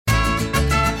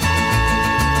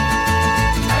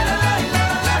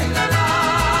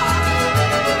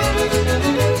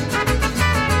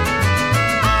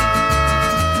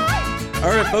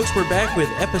Folks, we're back with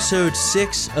episode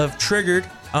 6 of Triggered.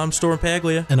 I'm Storm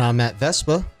Paglia. And I'm Matt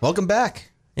Vespa. Welcome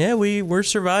back. Yeah, we're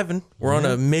surviving. We're on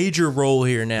a major roll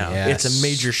here now. Yes. It's a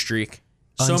major streak.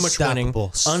 So much winning.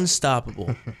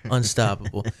 Unstoppable.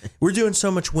 Unstoppable. We're doing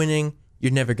so much winning,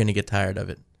 you're never going to get tired of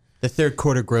it. The third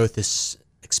quarter growth is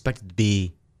expected to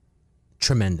be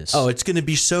tremendous. Oh, it's going to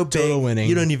be so big, Total winning.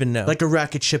 you don't even know. Like a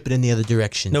rocket ship, but in the other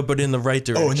direction. No, but in the right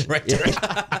direction. Oh, in the right direction.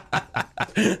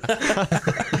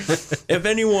 If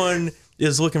anyone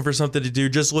is looking for something to do,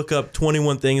 just look up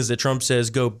 21 things that Trump says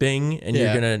go bing, and you're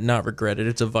going to not regret it.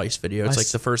 It's a Vice video. It's like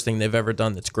the first thing they've ever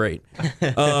done that's great.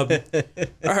 All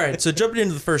right, so jumping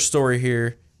into the first story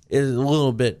here is a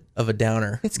little bit of a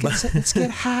downer. Let's get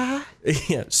high.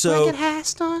 Yeah, so Get high,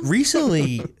 Storm.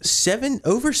 recently,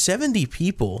 over 70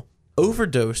 people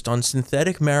overdosed on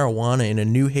synthetic marijuana in a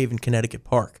New Haven, Connecticut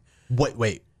park.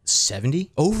 Wait,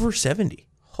 70? Over 70.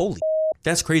 Holy.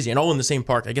 That's crazy. And all in the same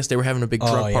park. I guess they were having a big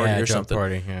drug party or something.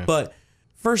 Yeah. But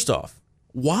first off,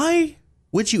 why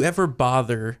would you ever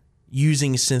bother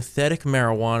using synthetic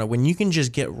marijuana when you can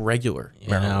just get regular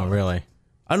marijuana? No, really.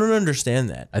 I don't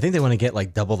understand that. I think they want to get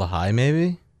like double the high,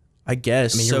 maybe. I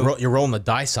guess. I mean, you're rolling the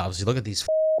dice, obviously. Look at these.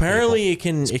 Apparently, it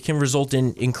can result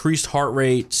in increased heart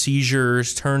rate,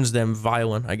 seizures, turns them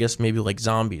violent. I guess maybe like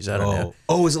zombies. I don't know.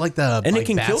 Oh, is it like the And like it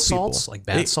can bath kill salts? people. Like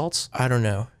bath salts? I don't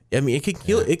know. I mean, it can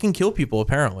kill. It can kill people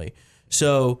apparently.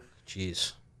 So,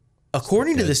 Jeez.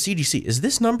 according to the CDC, is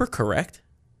this number correct,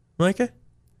 Micah?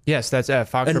 Yes, that's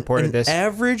Fox reported this. An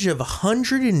average of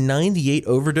 198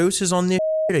 overdoses on this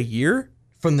a year.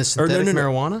 From the synthetic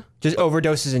marijuana? Just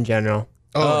overdoses in general.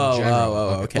 Oh, in general.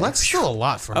 Okay. Well, that's still a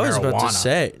lot for marijuana. I was about to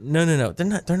say, no. They're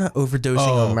not overdosing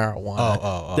on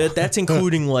marijuana. That's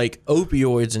including like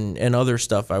opioids and other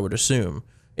stuff, I would assume.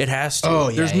 It has to. Oh,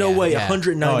 yeah, There's no way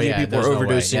 198 people are there's no way.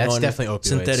 overdosing That's on definitely opioids.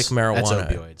 synthetic That's marijuana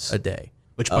opioids. a day.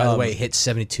 Which, by the way, hit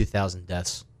 72,000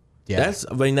 deaths. Yeah.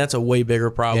 That's a way bigger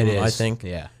problem, It is. I think.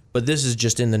 Yeah. But this is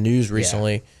just in the news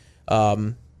recently.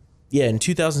 In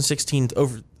 2016,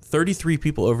 over 33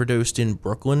 people overdosed in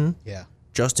Brooklyn. Yeah.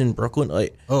 Just in Brooklyn.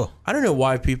 Like, Oh. I don't know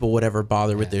why people would ever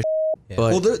bother with this. Yeah.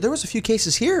 But Well, there was a few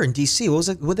cases here in D.C. What was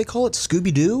it? What they call it?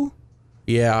 Scooby-Doo?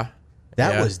 yeah.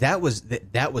 That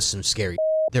was some scary.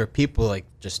 There are people like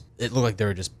just. It looked like they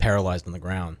were just paralyzed on the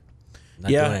ground. Not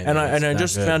doing anything. And I It's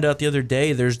just not good. found out the other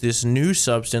day there's this new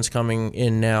substance coming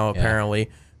in now apparently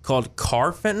called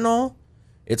carfentanil.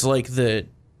 It's like the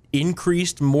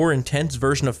increased, more intense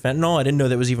version of fentanyl. I didn't know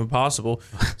that was even possible.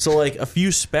 So like a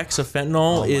few specks of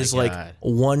fentanyl is like God.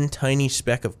 one tiny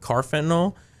speck of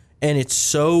carfentanil, and it's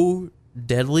so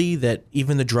deadly that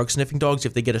even the drug sniffing dogs,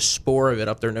 if they get a spore of it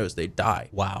up their nose, they die.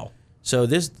 Wow. So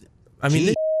this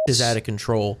is out of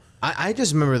control. I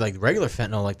just remember like regular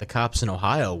fentanyl, like the cops in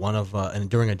Ohio. And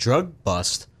during a drug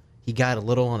bust, he got a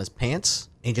little on his pants.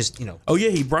 And he just Oh yeah,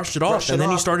 he brushed it off, and then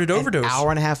he started overdose. An hour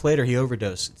and a half later, he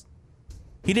overdosed.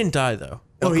 He didn't die though.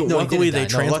 Oh, he luckily didn't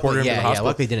they die. No, transported luckily- him to the hospital.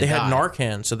 luckily he didn't they had die.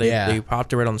 Narcan, so they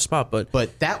popped it right on the spot. But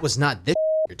But that was not this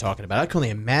you're talking about. I can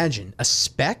only imagine a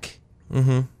speck.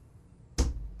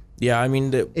 yeah, I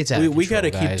mean, It's out of we got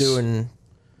to control, keep guys. doing,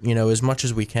 as much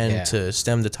as we can Yeah. to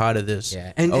stem the tide of this.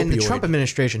 Yeah, and the opioid. Trump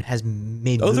administration has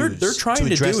made they're moves trying to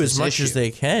address do as this much as issue.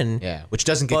 they can. Yeah, which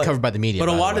doesn't get covered by the media. But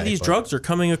a by the lot of way, these but- drugs are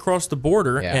coming across the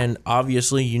border, Yeah. and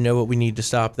obviously, you know what we need to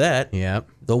stop that. Yeah,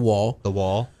 The wall. the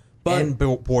wall, But- and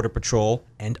Border Patrol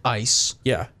and ICE.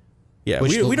 Yeah. Yeah,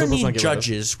 Which we the don't liberals need wanna get rid of.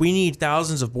 judges. We need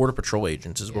thousands of Border Patrol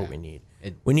agents is what we need.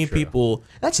 It- We need true. people.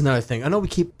 That's another thing. I know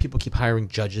people keep hiring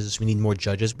judges. We need more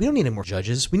judges. We don't need any more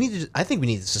judges. We need to. I think we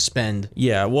need to suspend.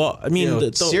 Yeah, well, I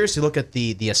mean, Seriously, look at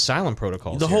the asylum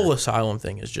protocols. the here. whole asylum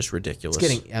thing is just ridiculous. It's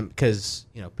getting because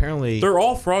apparently They're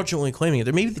all fraudulently claiming it.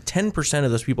 There maybe 10%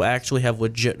 of those people actually have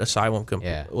legit asylum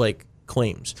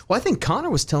claims. Well, I think Connor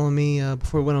was telling me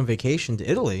before we went on vacation to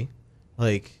Italy,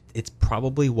 like it's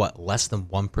probably less than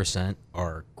 1%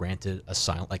 are granted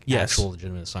asylum, like Yes. actual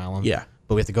legitimate asylum. Yeah.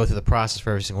 But we have to go through the process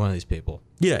for every single one of these people.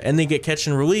 Yeah, and they get catch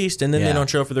and released, and then they Yeah. don't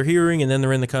show up for their hearing, and then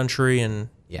they're in the country, and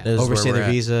Yeah, this is where overstay we're their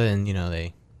at. visa, and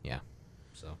they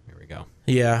So here we go.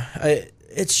 Yeah,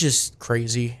 it's just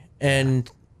crazy, and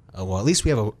Well, at least we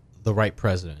have the right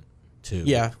president too.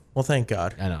 yeah. Well, thank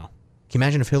God. I know. Can you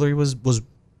imagine if Hillary was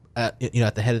at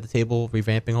the head of the table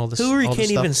revamping all this? Hillary all this can't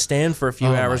stuff? even stand for a few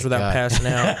Oh hours my without God. passing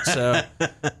out, so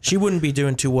she wouldn't be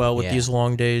doing too well with Yeah. these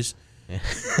long days.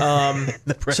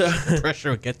 The pressure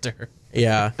would get to her.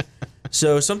 Yeah.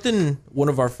 So something one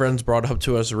of our friends brought up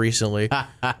to us recently.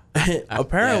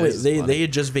 Apparently, this is they funny.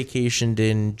 had just vacationed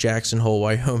in Jackson Hole,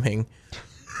 Wyoming.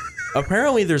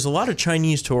 Apparently, there's a lot of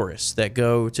Chinese tourists that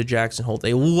go to Jackson Hole.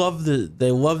 They love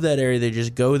that area. They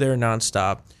just go there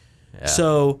nonstop.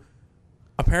 So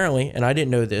apparently, and I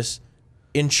didn't know this,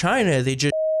 in China they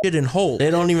just shit in holes.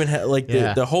 They don't even have like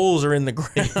the holes are in the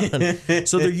ground,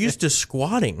 so they're used to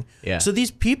squatting. Yeah. So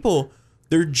these people,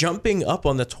 they're jumping up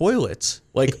on the toilets,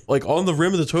 like on the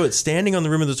rim of the toilet, standing on the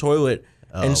rim of the toilet,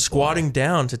 and squatting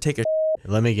down to take a.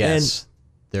 Let me guess.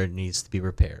 There needs to be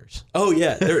repairs. Oh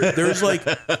yeah, there's like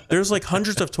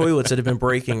hundreds of toilets that have been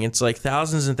breaking. It's like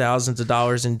thousands and thousands of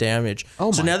dollars in damage.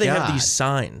 Oh so my now they have God. these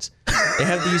signs. They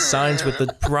have these signs with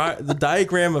the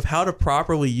diagram of how to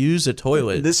properly use a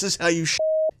toilet. This is how you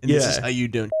and this is how you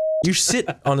do. You sit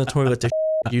on the toilet to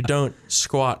you don't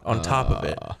squat on top of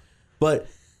it. But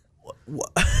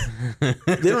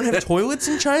they don't have toilets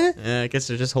in China? Yeah, I guess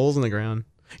there's just holes in the ground.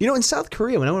 You know, in South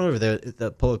Korea, when I went over there, the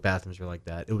public bathrooms were like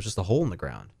that. It was just a hole in the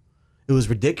ground. It was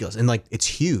ridiculous, and like it's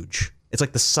huge. It's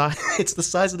like the size. It's the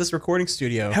size of this recording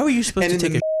studio. How are you supposed to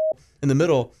take in the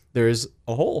middle? There's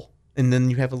a hole, and then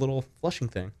you have a little flushing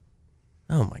thing.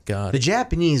 Oh my God. The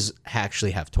Japanese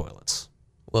actually have toilets.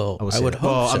 Well, I say would that.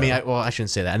 hope Well, so. I mean, I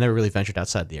shouldn't say that. I never really ventured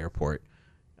outside the airport.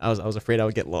 I was afraid I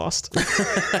would get lost.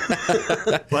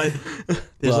 But well,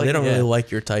 they don't really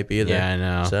like your type either. Yeah, I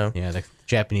know. So yeah, the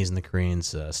Japanese and the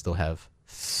Koreans still have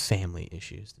family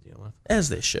issues to deal with. as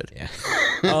they should. Yeah.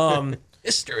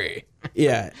 History.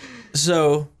 Yeah.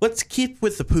 So let's keep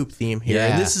with the poop theme here. Yeah.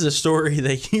 And this is a story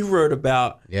that you wrote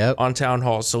about Yep. on Town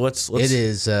Hall. So let's It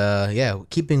is,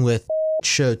 keeping with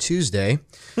Show Tuesday,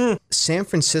 San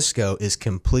Francisco is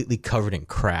completely covered in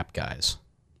crap, guys.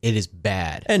 It is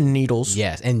bad. and needles.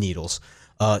 Yes, and needles.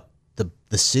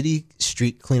 The city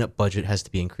street cleanup budget has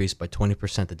to be increased by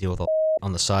 20% to deal with all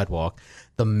on the sidewalk.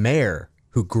 The mayor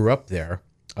who grew up there,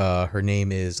 her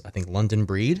name is, I think, London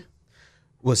Breed,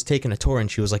 was taking a tour and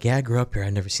she was like, yeah, I grew up here.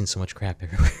 I've never seen so much crap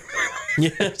everywhere.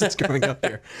 Yeah. Since growing up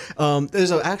here.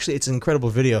 Actually, it's an incredible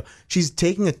video. She's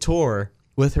taking a tour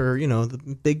with her,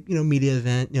 the big, media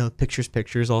event,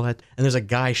 pictures, all that. And there's a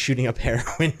guy shooting up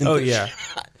heroin. Oh yeah.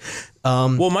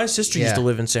 Well, my sister used yeah. to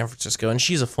live in San Francisco, and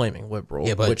she's a flaming liberal.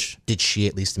 Yeah, but which did she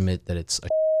at least admit that it's a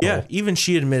yeah, even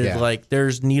she admitted Yeah. like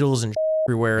there's needles and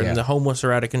everywhere, Yeah. and the homeless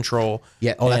are out of control.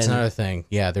 Yeah. Oh, that's And- another thing.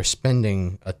 Yeah, they're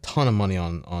spending a ton of money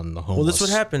on the homeless. Well, that's what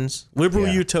happens. Liberal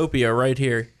Yeah. utopia right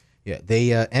here. Yeah, they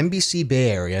NBC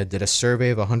Bay Area did a survey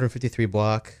of a 153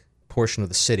 block portion of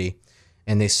the city,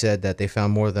 and they said that they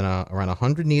found more than around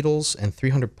 100 needles and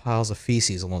 300 piles of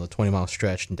feces along the 20-mile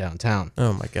stretch in downtown.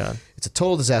 Oh my God. It's a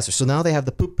total disaster. So now they have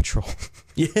the poop patrol.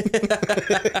 Yeah.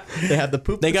 They have the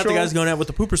poop. They got the patrol. guys going out with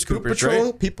the pooper Poop scoopers, patrol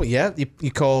right? people. Yeah,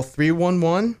 you call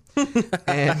 311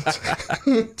 and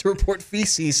to report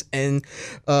feces. And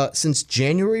since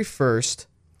January 1st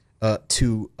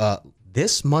to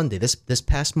this Monday, this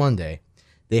past Monday,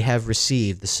 the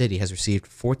city has received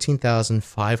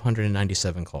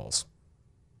 14,597 calls.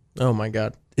 Oh my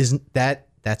God. Isn't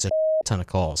that's a ton of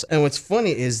calls? And what's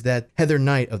funny is that Heather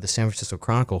Knight of the San Francisco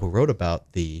Chronicle, who wrote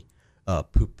about the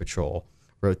poop patrol,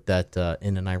 wrote that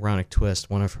in an ironic twist,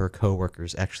 one of her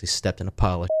coworkers actually stepped in a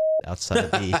pile of outside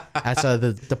of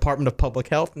the Department of Public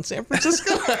Health in San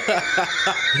Francisco.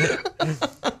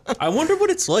 I wonder what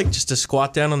it's like just to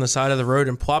squat down on the side of the road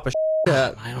and plop a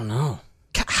I don't know.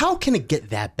 How can it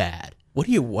get that bad? What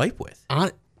do you wipe with?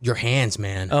 On your hands,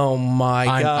 man. Oh my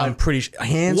God. I'm pretty sure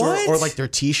hands What? or like their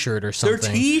T-shirt or Their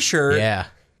something. T-shirt. Yeah.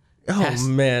 Oh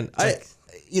man.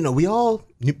 We all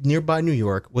nearby New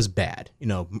York was bad.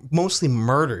 Mostly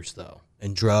murders though,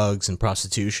 and drugs and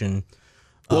prostitution.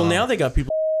 Well, now they got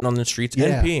people on the streets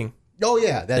Yeah. and peeing. Oh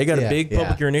yeah, They got a big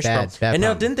public urination problem. bad And now,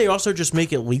 problem. didn't they also just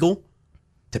make it legal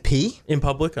to pee? in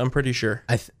public? I'm pretty sure.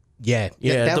 Yeah,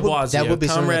 Yeah, that de Blasio. would, that would be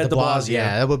Comrade something. de Blasio.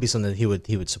 Yeah, that would be something that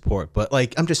he would support. But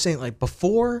like, I'm just saying, like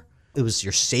before, it was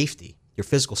your safety, your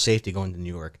physical safety going to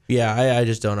New York. Yeah, I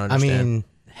just don't I understand. mean,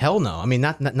 hell no. I mean,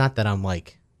 not that I'm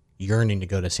like yearning to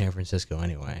go to San Francisco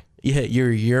anyway. Yeah,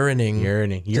 you're urinating.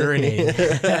 Urinating.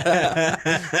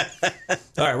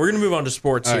 All right, we're going to move on to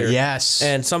sports here. Yes.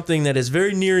 And something that is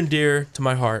very near and dear to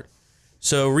my heart.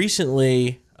 So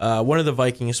recently, one of the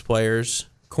Vikings players,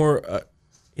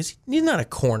 he's not a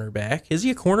cornerback. Is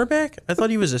he a cornerback? I thought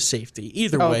he was a safety.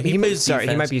 Either way, he plays Sorry, he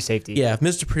defense. might be a safety. Yeah,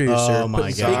 Mr. Producer. Oh, my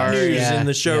put gosh. Fake news Yeah, in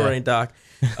the show yeah. running doc.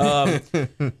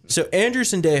 So Andrew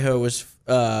Sendejo was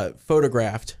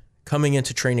photographed coming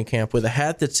into training camp with a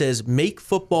hat that says "Make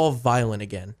football violent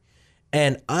again,"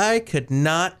 and I could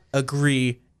not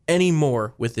agree any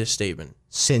more with this statement.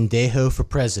 Sendejo for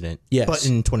president. Yes. But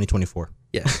in 2024.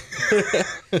 Yes.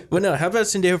 But no, how about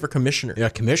Sendejo for commissioner? Yeah,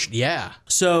 commission. Yeah.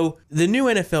 So the new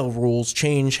NFL rules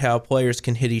change how players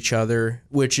can hit each other,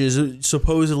 which is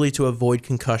supposedly to avoid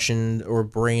concussion or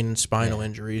brain and spinal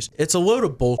injuries. It's a load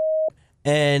of bullshit.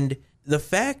 And the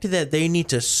fact that they need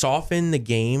to soften the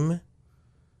game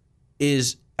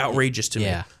is outrageous to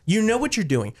Yeah. me. You know what you're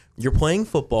doing. You're playing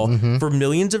football for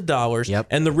millions of dollars, Yep.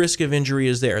 and the risk of injury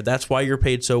is there. That's why you're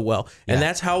paid so well, and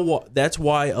that's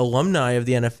why alumni of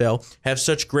the NFL have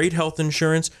such great health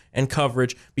insurance and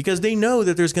coverage, because they know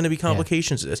that there's going to be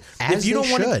complications to this. As if you they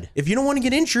don't want should. to, if you don't want to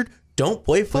get injured, don't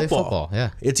play football. football,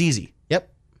 yeah. It's easy.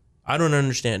 Yep. I don't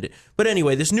understand it. But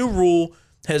anyway, this new rule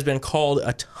has been called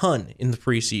a ton in the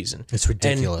preseason. It's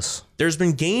ridiculous. And there's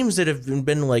been games that have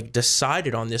been like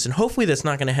decided on this, and hopefully that's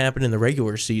not going to happen in the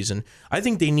regular season. I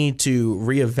think they need to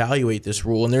reevaluate this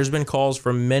rule, and there's been calls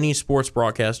from many sports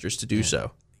broadcasters to do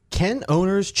so. Can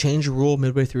owners change a rule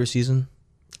midway through a season?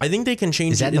 I think they can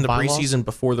change that it in in the the bylaws? preseason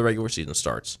before the regular season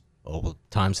starts. Oh, well,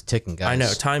 time's ticking, guys. I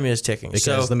know time is ticking. Because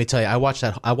So let me tell you, I watched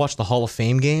the Hall of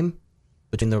Fame game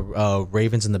between the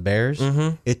Ravens and the Bears.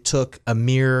 Mm-hmm. It took a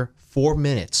mere 4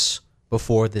 minutes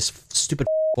before this stupid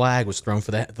flag was thrown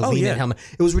for the lean-in yeah. helmet.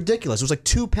 It was ridiculous. It was like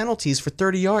 2 penalties for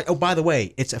 30 yards. Oh, by the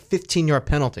way, it's a 15-yard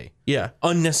penalty. yeah,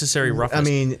 unnecessary roughness. I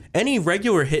mean, any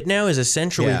regular hit now is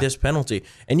essentially Yeah. this penalty.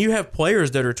 And you have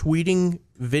players that are tweeting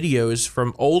videos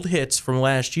from old hits from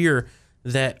last year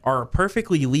that are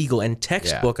perfectly legal and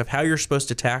textbook of how you're supposed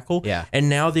to tackle. Yeah. And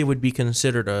now they would be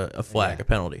considered a flag, a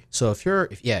penalty. so if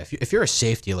you're a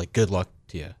safety, like, good luck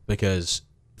to you, because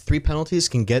 3 penalties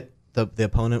can get the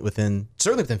opponent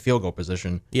certainly within field goal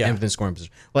position Yeah. and within scoring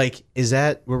position. Like, is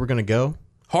that where we're gonna go?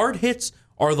 Hard hits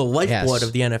are the lifeblood Yes.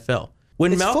 of the NFL.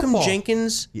 When It's Malcolm football.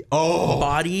 Jenkins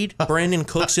bodied Brandon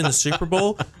Cooks in the Super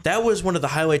Bowl, that was one of the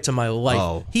highlights of my life.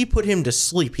 Oh. He put him to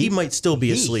sleep. He might still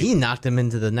be asleep. He knocked him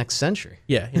into the next century.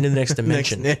 Yeah, into the next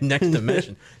dimension. next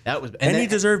dimension. That was and he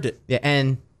deserved it. Yeah,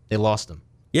 and they lost him.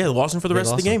 Yeah, they lost him for the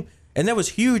rest of the lost him. game. And that was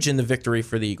huge in the victory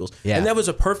for the Eagles. Yeah. And that was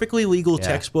a perfectly legal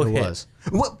textbook it hit. was.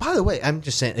 What? By the way, I'm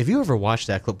just saying, if you ever watched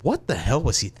that clip, what the hell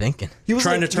was he thinking? He was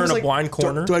Trying to he turn was a blind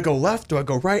corner? Do I go left? Do I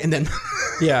go right? And then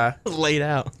Yeah. laid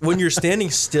out. When you're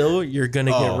standing still, you're going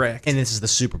to get wrecked. And this is the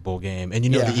Super Bowl game, and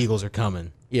you know Yeah. the Eagles are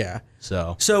coming. Yeah.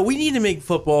 So So we need to make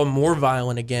football more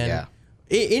violent again. Yeah.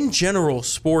 In general,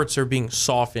 sports are being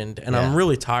softened, and I'm Yeah.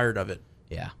 really tired of it.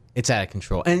 yeah, it's out of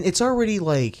control, and it's already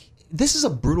like, this is a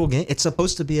brutal game. It's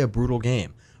supposed to be a brutal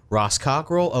game. Ross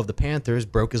Cockrell of the Panthers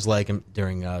broke his leg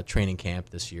during training camp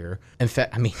this year. In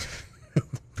fact, I mean,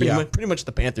 pretty much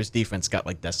the Panthers defense got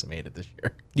like decimated this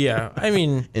year. Yeah. I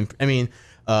mean,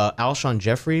 Alshon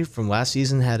Jeffrey from last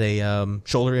season had a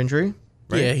shoulder injury.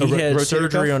 Right? yeah, A he had rotator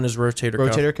surgery cuff? on his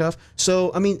rotator cuff.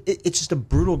 So I mean, it's just a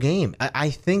brutal game. I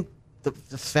think the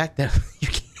fact that you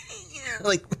can't,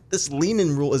 like, this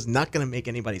lean-in rule is not going to make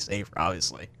anybody safer,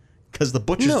 obviously, because the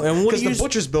butchers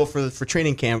butchers bill for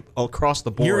training camp across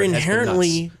the board. You're has been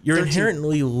nuts.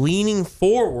 inherently leaning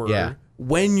forward Yeah.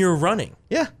 when you're running.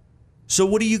 Yeah. So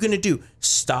what are you going to do?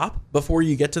 Stop before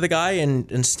you get to the guy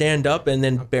and stand up and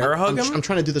then bear hug him? I'm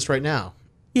trying to do this right now.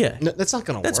 Yeah. No, that's not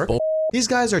going to That's work. bull. These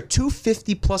guys are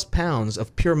 250 plus pounds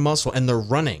of pure muscle, and they're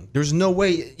running. There's no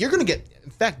way you're going to get.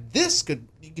 In fact,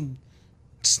 you can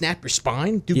snap your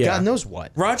spine. Do Yeah. God knows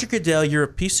what. Roger Goodell, you're a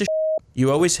piece of shit.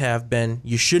 You always have been.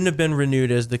 You shouldn't have been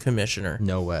renewed as the commissioner.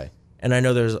 No way. And I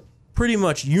know there's pretty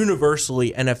much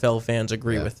universally NFL fans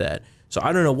agree with that. So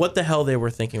I don't know what the hell they were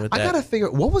thinking with I that. gotta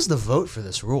figure what was the vote for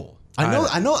this rule. I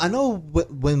know.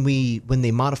 When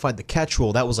they modified the catch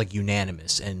rule, that was like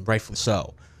unanimous and rightfully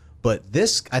so. But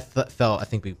this, I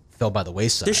think we fell by the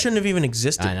wayside. This shouldn't have even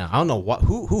existed. I know. I don't know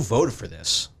who voted for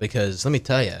this, because let me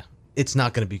tell you, it's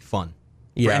not going to be fun for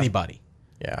Yeah. anybody.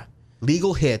 Yeah.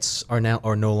 Legal hits are no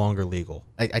longer legal.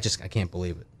 I can't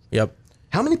believe it. Yep.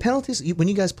 How many penalties when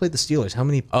you guys played the Steelers? How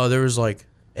many Oh, there was like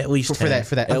at least 10.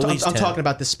 for that? At I'm least 10. talking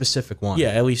about this specific one. Yeah,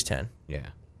 at least 10. Yeah.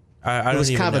 I It don't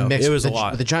was even kind of know. a mix. It was a the,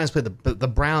 lot. The Giants played the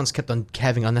Browns kept on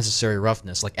having unnecessary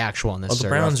roughness, like actual Oh, the unnecessary.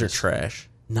 Browns roughness. are trash.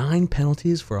 9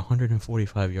 penalties for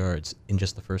 145 yards in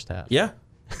just the first half. Yeah.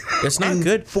 It's not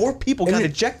good. 4 people got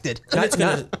ejected. And it's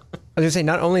gonna, I was gonna say,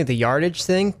 not only the yardage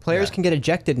thing, players can get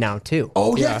ejected now too.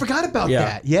 Oh yeah, Yeah. I forgot about Yeah.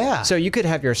 that. Yeah. So you could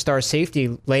have your star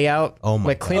safety lay out, Oh my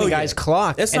like clean God. the Oh, guy's yeah.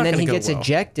 clock, That's and not then gonna he go gets well.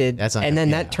 ejected, That's not and gonna- then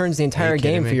yeah. that turns the Are entire you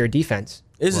kidding game me? for your defense.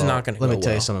 this is not going to go Let me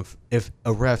tell you well. something. If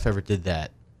a ref ever did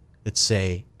that, let's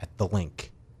say at the link,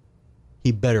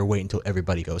 he better wait until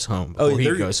everybody goes home before he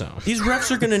they're- goes home. These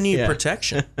refs are going to need Yeah.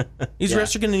 protection. These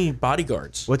refs are going to need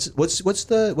bodyguards.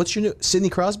 What's your new Sidney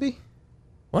Crosby?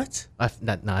 What?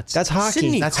 That's hockey.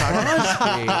 Sidney That's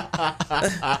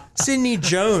Crosby. Sidney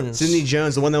Jones. Sidney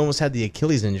Jones, the one that almost had the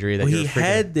Achilles injury. That Well, you're he freaking-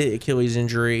 had the Achilles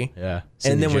injury. yeah, And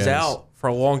Sidney then was Jones. out for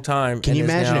a long time. Can and you is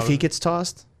imagine now- if he gets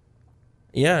tossed?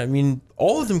 Yeah, I mean,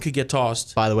 all of them could get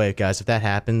tossed. By the way, guys, if that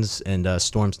happens and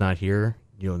Storm's not here,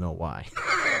 you'll know why.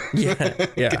 Yeah,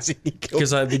 yeah. he killed-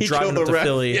 Because I'd be he driving killed up the to ref.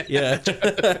 Philly. Yeah.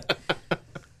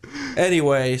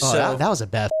 Anyway, Oh, so that was a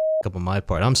bad up on my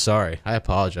part. I'm sorry. I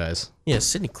apologize. yeah,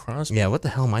 Sidney Crosby. Yeah, what the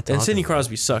hell am I talking And Sidney about?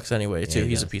 Crosby sucks anyway, too. he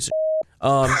He's a does. piece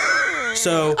of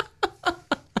So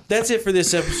that's it for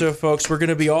this episode, folks. We're going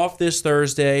to be off this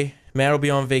Thursday. Matt will be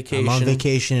on vacation. I'm on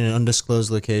vacation in an undisclosed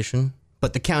location.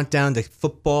 But the countdown to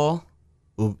football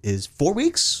is 4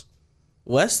 weeks?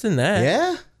 Less than that.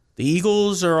 Yeah? The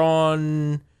Eagles are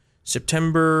on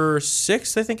September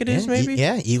 6th, I think it is, maybe?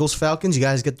 Yeah, Eagles, Falcons. You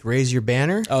guys get to raise your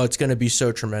banner. Oh, it's going to be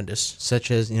so tremendous. Such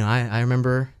as, I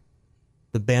remember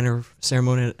the banner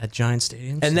ceremony at Giant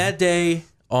Stadium. And that day,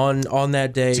 on that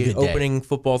a day, good day. opening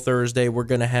Football Thursday, we're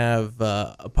going to have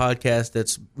a podcast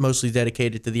that's mostly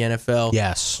dedicated to the NFL.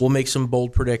 Yes. We'll make some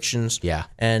bold predictions. Yeah.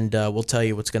 And we'll tell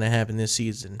you what's going to happen this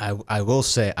season. I will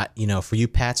say, for you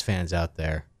Pats fans out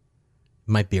there,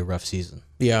 it might be a rough season.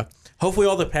 Yeah. Hopefully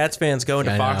all the Pats fans go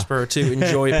into I know. Foxborough to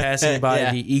enjoy passing by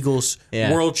Yeah. the Eagles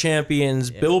Yeah. World Champions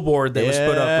billboard that was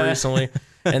put up Yeah. recently.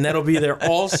 And that'll be there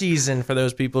all season for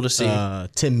those people to see.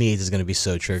 Tim Meads is going to be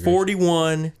so triggered.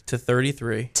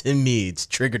 41-33. Tim Meads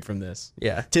triggered from this.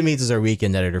 Yeah. Tim Meads is our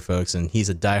weekend editor, folks, and he's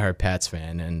a diehard Pats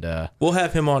fan. And We'll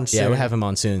have him on soon. yeah, we'll have him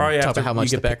on soon. Probably Talk after about how you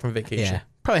much get the- back from vacation. Yeah,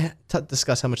 probably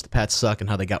discuss how much the Pats suck and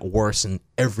how they got worse in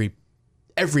every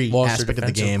Lost their aspect of the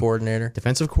defensive game. coordinator.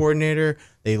 Defensive coordinator.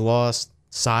 They lost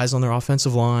size on their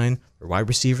offensive line. Their wide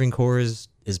receiving core is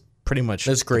pretty much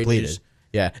That's great depleted. news.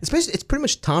 Yeah, it's pretty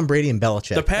much Tom Brady and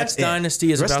Belichick. The Pats That's it.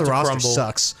 dynasty is the rest about of the to roster crumble.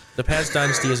 Sucks. The Pats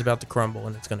dynasty is about to crumble,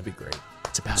 and it's going to be great.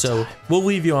 It's about So time. we'll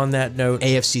leave you on that note.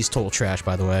 AFC's total trash,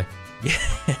 by the way.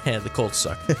 Yeah, the Colts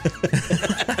suck.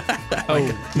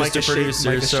 Micah's Mr.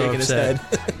 Producer is so shaking his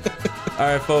upset. All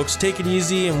right, folks, take it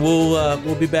easy, and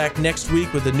we'll be back next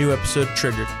week with a new episode of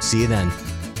Triggered. See you then.